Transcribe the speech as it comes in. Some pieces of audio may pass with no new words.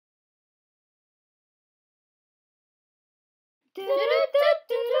Hi,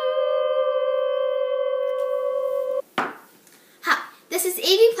 this is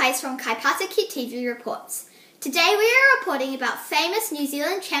Evie Place from Kaipatiki TV Reports. Today we are reporting about famous New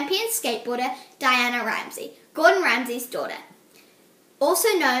Zealand champion skateboarder Diana Ramsey, Gordon Ramsay's daughter, also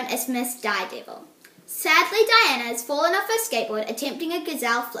known as Miss Daredevil. Sadly, Diana has fallen off her skateboard attempting a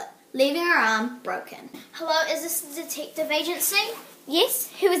gazelle flip, leaving her arm broken. Hello, is this the detective agency?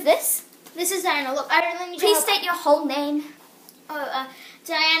 Yes, who is this? This is Diana. Look, I really need Please your help. state your whole name.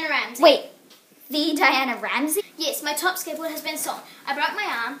 Diana Ramsey. Wait, the Diana Ramsey? Yes, my top skateboard has been stolen. I broke my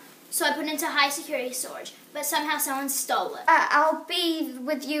arm, so I put it into high security storage, but somehow someone stole it. I'll be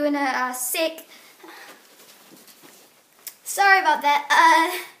with you in a sec. Sorry about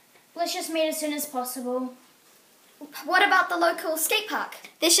that. Let's just meet as soon as possible. What about the local skate park?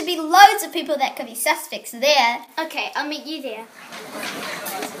 There should be loads of people that could be suspects there. Okay, I'll meet you there.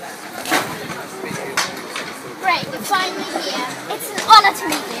 Great, you're finally here. It's an honor to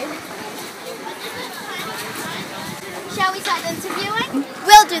meet you. Shall we start interviewing?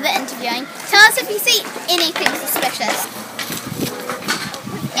 We'll do the interviewing. Tell us if you see anything suspicious.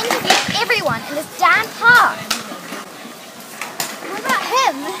 We've interviewed everyone in this damn park. What about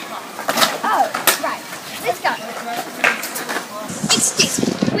him? Oh, right. Let's go. Excuse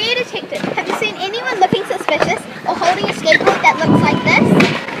me, we're detectives. Have you seen anyone looking suspicious or holding a skateboard that looks like this?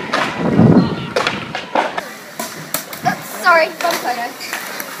 Oh, sorry, wrong photo.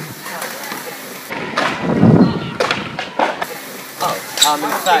 In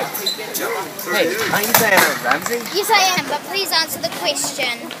fact, hey, are you Diana Ramsey? Yes, I am, but please answer the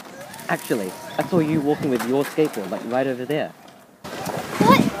question. Actually, I saw you walking with your skateboard, like right over there.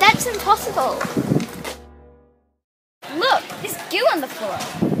 What? That's impossible. Look, there's goo on the floor.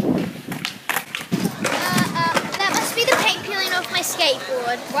 That must be the paint peeling off my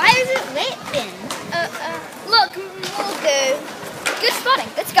skateboard. Why is it wet then? Look, more goo. Good spotting.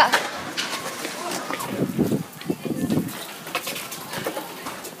 Let's go.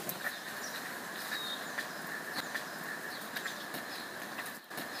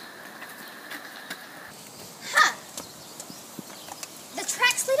 The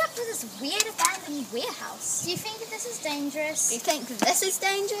tracks lead up to this weird abandoned warehouse. Do you think this is dangerous? Do you think this is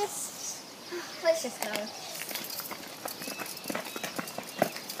dangerous? Let's just go.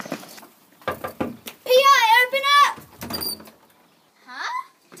 P.I., open up! Huh?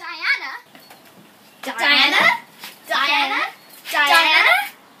 Diana? Diana?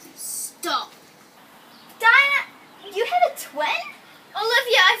 Stop. Diana, you have a twin?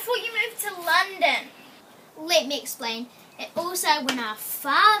 Olivia, I thought you moved to London. Let me explain. It all started when our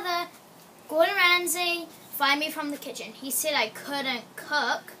father, Gordon Ramsay, fired me from the kitchen. He said I couldn't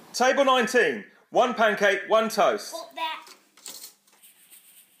cook. Table 19. 1 pancake, 1 toast. What that?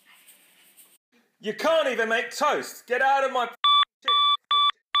 You can't even make toast. Get out of my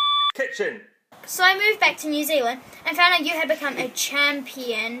kitchen. So I moved back to New Zealand and found out you had become a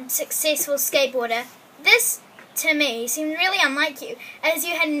champion, successful skateboarder. This, to me, seemed really unlike you, as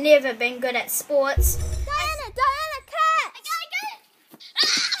you had never been good at sports. Diana, cat!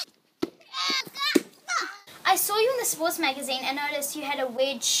 I saw you in the sports magazine and noticed you had a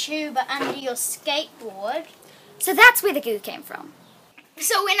weird tube under your skateboard. So that's where the goo came from.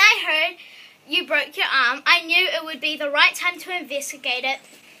 So when I heard you broke your arm, I knew it would be the right time to investigate it.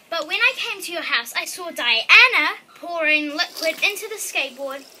 But when I came to your house, I saw Diana pouring liquid into the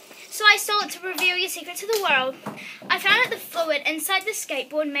skateboard. So I stole it to reveal your secret to the world. I found out the fluid inside the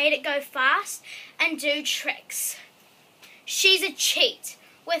skateboard made it go fast and do tricks. She's a cheat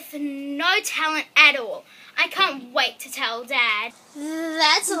with no talent at all. I can't wait to tell Dad.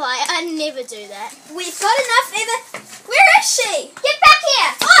 That's a lie. I never do that. We've got enough Eva. Where is she? Get back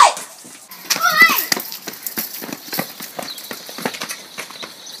here! Oi! Oi!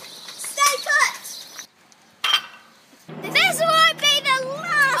 Stay put! This won't be the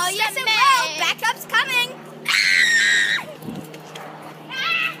last. Oh, yes, it will. may. Backup's coming.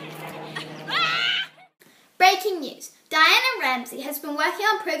 Breaking news. Diana Ramsey has been working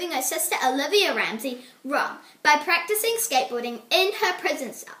on proving her sister Olivia Ramsey wrong by practicing skateboarding in her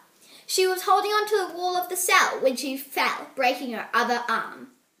prison cell. She was holding onto the wall of the cell when she fell, breaking her other arm.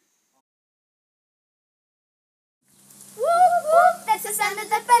 Whoop whoop, that's the sound of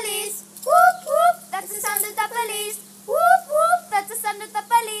the police. Whoop whoop, that's the sound of the police. Whoop whoop, that's the sound of the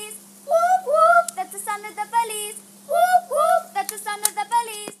police. Whoop whoop, that's the sound of the police. Whoop whoop, that's the sound of the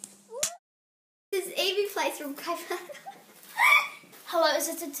police. This is Evie Place from Kaipatiki. Hello, is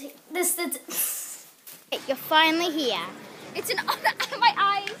it this? You're finally here. It's an honor. My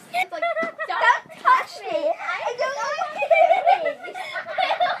eyes. It's like, don't touch me. I don't like it.